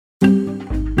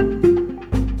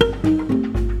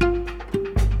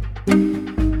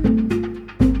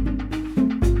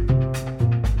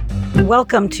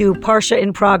Welcome to Parsha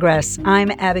in Progress.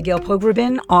 I'm Abigail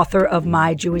Pogrobin, author of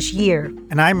My Jewish Year.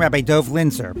 And I'm Rabbi Dov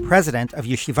Linzer, president of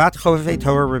Yeshivat Chovevei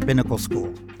Torah Rabbinical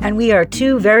School. And we are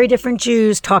two very different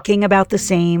Jews talking about the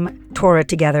same Torah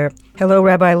together. Hello,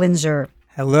 Rabbi Linzer.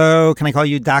 Hello. Can I call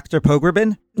you Dr.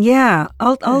 Pogrobin? Yeah,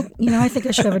 I think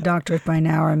I should have a doctorate by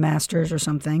now or a master's or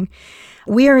something.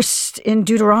 We are in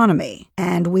Deuteronomy,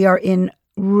 and we are in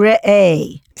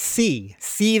Re'eh.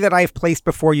 See that I've placed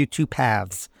before you two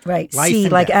paths. Right, Life see,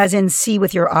 and like death. as in see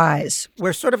with your eyes.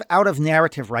 We're sort of out of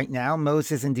narrative right now.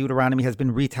 Moses in Deuteronomy has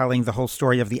been retelling the whole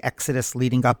story of the Exodus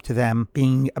leading up to them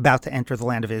being about to enter the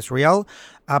land of Israel.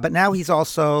 But now he's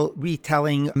also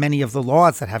retelling many of the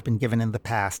laws that have been given in the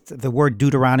past. The word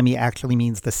Deuteronomy actually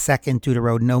means the second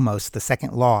Deuteronomos, the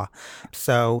second law.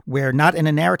 So we're not in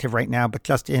a narrative right now, but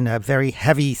just in a very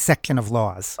heavy section of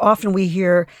laws. Often we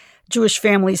hear Jewish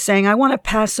families saying, I want to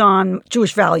pass on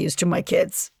Jewish values to my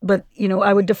kids. But,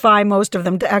 I would defy most of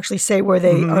them to actually say where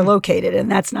they are located. And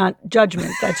that's not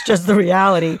judgment. That's just the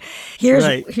reality.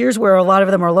 Here's where a lot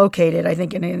of them are located, I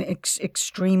think, in an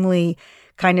extremely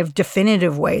kind of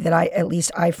definitive way that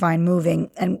I find moving.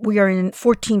 And we are in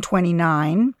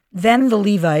 1429. Then the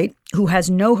Levite, who has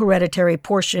no hereditary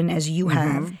portion as you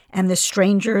have, and the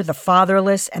stranger, the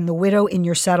fatherless, and the widow in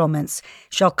your settlements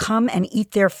shall come and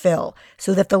eat their fill,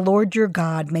 so that the Lord your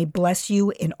God may bless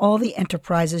you in all the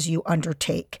enterprises you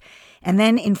undertake. And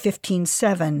then in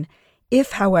 15:7,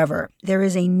 if, however, there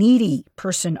is a needy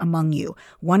person among you,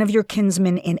 one of your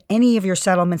kinsmen in any of your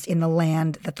settlements in the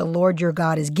land that the Lord your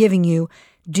God is giving you,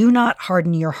 do not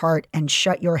harden your heart and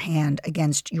shut your hand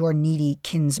against your needy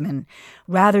kinsman.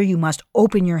 Rather, you must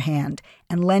open your hand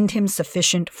and lend him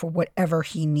sufficient for whatever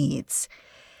he needs.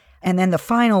 And then the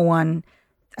final one,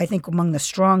 I think among the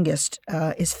strongest,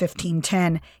 is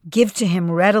 15:10. Give to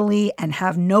him readily and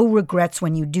have no regrets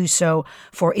when you do so,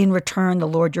 for in return the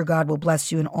Lord your God will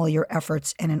bless you in all your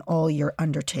efforts and in all your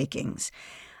undertakings.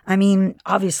 I mean,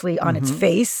 obviously on its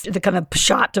face, the kind of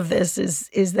pshat of this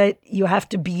is that you have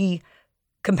to be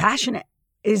compassionate.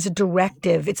 It is a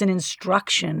directive. It's an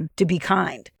instruction to be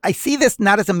kind. I see this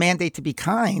not as a mandate to be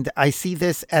kind. I see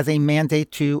this as a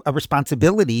mandate to a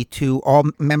responsibility to all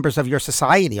members of your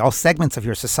society, all segments of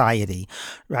your society,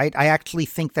 right? I actually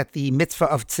think that the mitzvah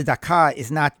of tzedakah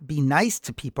is not be nice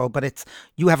to people, but it's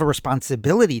you have a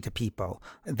responsibility to people.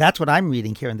 That's what I'm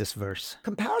reading here in this verse.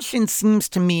 Compassion seems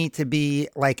to me to be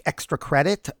like extra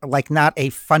credit, like not a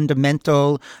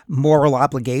fundamental moral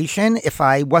obligation. If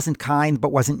I wasn't kind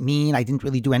but wasn't mean, I didn't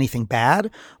really do anything bad.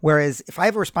 Whereas if I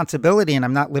have a responsibility and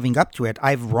I'm not living up to it,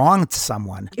 I've wronged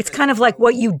someone. It's kind of like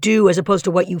what you do as opposed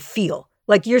to what you feel.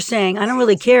 Like you're saying, I don't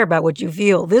really care about what you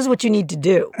feel. This is what you need to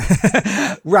do.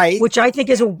 Right. Which I think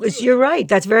is you're right.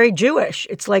 That's very Jewish.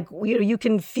 It's like, you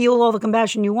can feel all the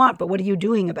compassion you want, but what are you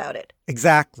doing about it?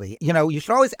 Exactly. You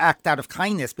should always act out of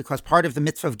kindness because part of the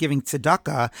mitzvah of giving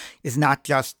tzedakah is not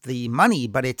just the money,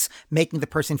 but it's making the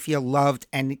person feel loved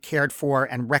and cared for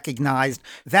and recognized.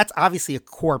 That's obviously a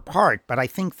core part, but I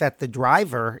think that the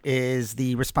driver is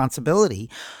the responsibility.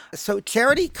 So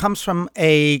charity comes from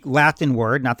a Latin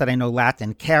word, not that I know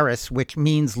Latin, charis, which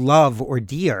means love or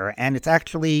dear, and it's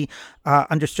actually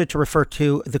understood to refer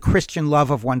to the Christian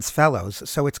love of one's fellows.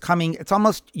 So it's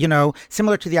almost,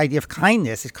 similar to the idea of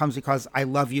kindness. It comes because I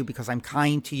love you, because I'm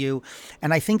kind to you.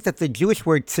 And I think that the Jewish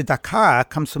word tzedakah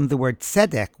comes from the word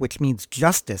tzedek, which means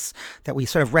justice, that we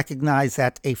sort of recognize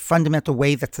that a fundamental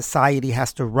way that society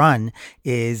has to run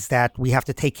is that we have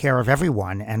to take care of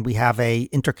everyone, and we have a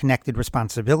interconnected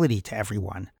responsibility to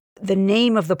everyone. The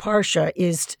name of the Parsha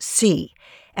is See.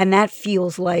 And that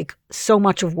feels like so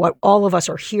much of what all of us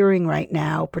are hearing right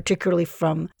now, particularly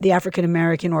from the African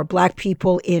American or Black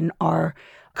people in our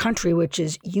country, which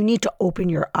is you need to open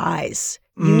your eyes.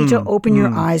 You need to open your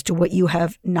eyes to what you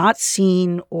have not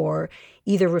seen or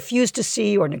either refused to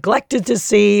see or neglected to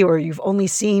see, or you've only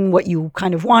seen what you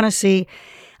kind of want to see.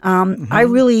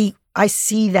 I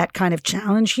see that kind of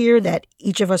challenge here, that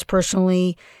each of us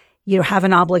personally have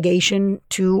an obligation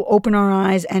to open our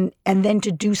eyes and then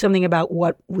to do something about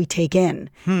what we take in.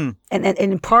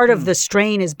 And part of the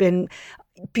strain has been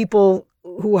people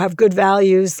who have good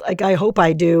values, like I hope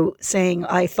I do, saying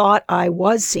I thought I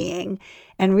was seeing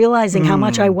and realizing how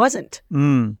much I wasn't.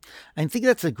 I think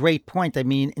that's a great point. I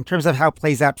mean, in terms of how it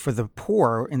plays out for the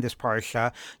poor in this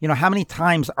parsha, how many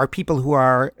times are people who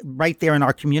are right there in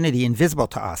our community invisible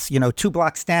to us? 2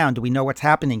 blocks down, do we know what's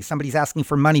happening? Somebody's asking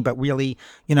for money, but really,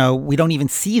 we don't even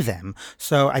see them.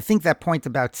 So I think that point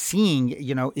about seeing,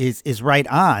 is right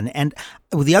on. And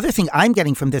The other thing I'm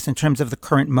getting from this in terms of the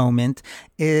current moment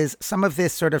is some of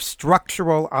this sort of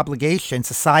structural obligation,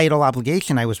 societal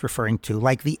obligation I was referring to.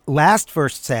 Like the last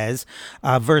verse says,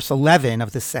 verse 11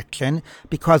 of this section,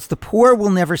 because the poor will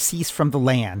never cease from the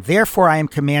land. Therefore, I am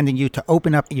commanding you to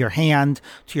open up your hand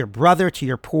to your brother, to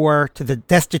your poor, to the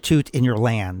destitute in your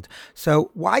land.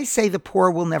 So why say the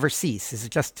poor will never cease? Is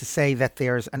it just to say that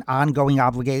there's an ongoing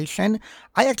obligation?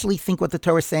 I actually think what the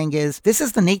Torah is saying is this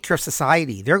is the nature of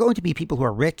society. There are going to be people who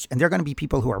are rich and there are going to be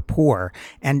people who are poor.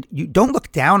 And you don't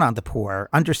look down on the poor.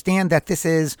 Understand that this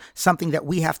is something that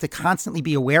we have to constantly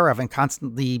be aware of and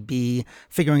constantly be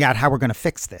figuring out how we're going to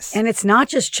fix this. And it's not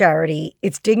just charity,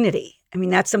 it's dignity. I mean,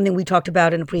 that's something we talked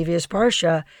about in a previous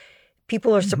Parsha.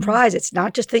 People are surprised. It's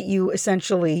not just that you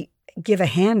essentially give a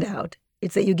handout.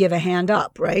 It's that you give a hand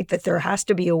up, right? That there has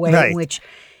to be a way in which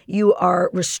you are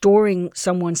restoring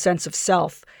someone's sense of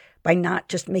self by not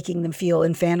just making them feel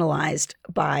infantilized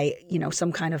by,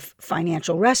 some kind of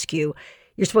financial rescue.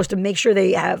 You're supposed to make sure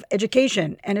they have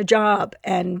education and a job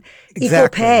and equal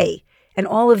pay and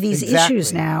all of these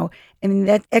issues now. I mean,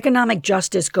 that economic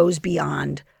justice goes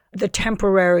beyond the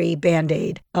temporary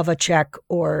Band-Aid of a check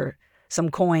or some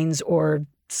coins or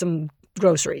some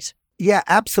groceries. Yeah,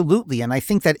 absolutely. And I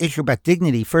think that issue about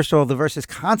dignity, first of all, the verse is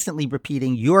constantly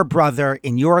repeating your brother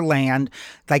in your land.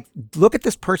 Like, look at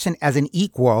this person as an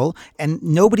equal, and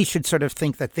nobody should sort of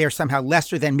think that they're somehow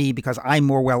lesser than me because I'm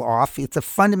more well off. It's a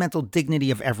fundamental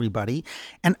dignity of everybody.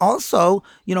 And also,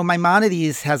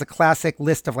 Maimonides has a classic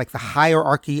list of like the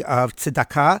hierarchy of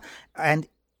tzedakah, and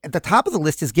at the top of the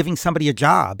list is giving somebody a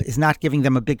job, is not giving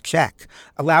them a big check,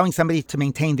 allowing somebody to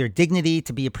maintain their dignity,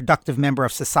 to be a productive member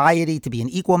of society, to be an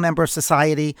equal member of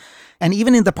society. And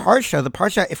even in the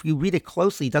Parsha, if you read it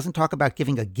closely, doesn't talk about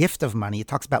giving a gift of money. It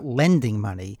talks about lending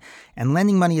money. And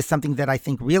lending money is something that I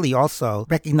think really also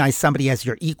recognize somebody as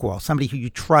your equal, somebody who you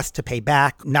trust to pay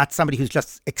back, not somebody who's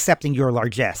just accepting your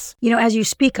largesse. As you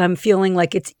speak, I'm feeling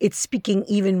like it's speaking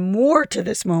even more to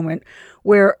this moment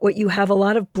where what you have a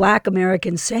lot of Black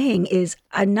Americans saying is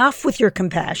enough with your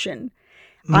compassion.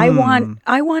 I want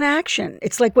action.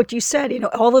 It's like what you said,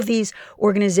 all of these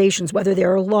organizations, whether they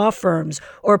are law firms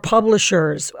or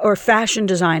publishers or fashion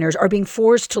designers, are being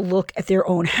forced to look at their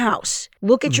own house.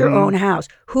 Look at your own house.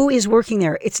 Who is working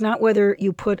there? It's not whether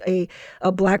you put a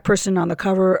Black person on the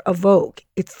cover of Vogue.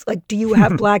 It's like, do you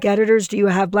have Black editors? Do you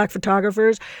have Black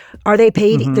photographers? Are they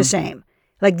paid the same?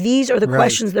 Like, these are the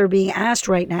questions that are being asked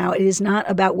right now. It is not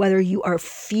about whether you are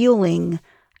feeling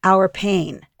our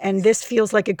pain. And this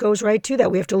feels like it goes right to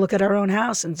that. We have to look at our own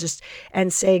house and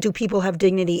say, do people have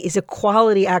dignity? Is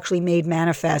equality actually made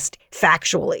manifest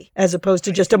factually as opposed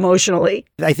to just emotionally?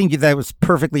 I think that was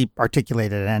perfectly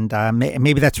articulated. And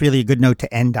maybe that's really a good note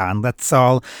to end on. Let's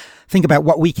all think about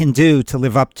what we can do to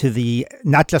live up to the,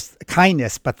 not just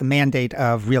kindness, but the mandate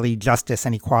of really justice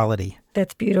and equality.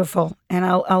 That's beautiful. And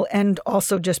I'll end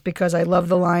also just because I love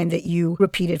the line that you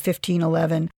repeated,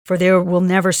 15:11, for there will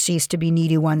never cease to be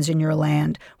needy ones in your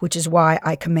land, which is why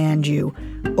I command you,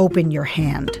 open your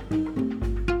hand.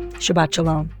 Shabbat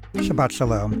Shalom. Shabbat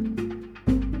Shalom.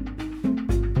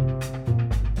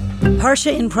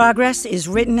 Parsha in Progress is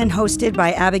written and hosted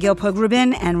by Abigail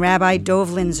Pogrubin and Rabbi Dov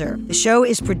Linzer. The show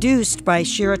is produced by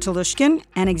Shira Telushkin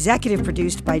and executive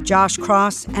produced by Josh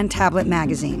Cross and Tablet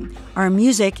Magazine. Our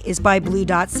music is by Blue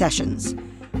Dot Sessions.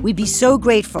 We'd be so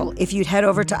grateful if you'd head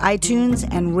over to iTunes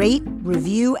and rate,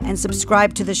 review, and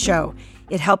subscribe to the show.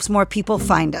 It helps more people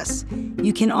find us.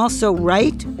 You can also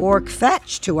write or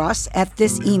fetch to us at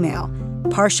this email,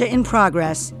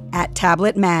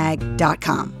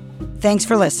 parshainprogress@tabletmag.com. Thanks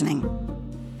for listening.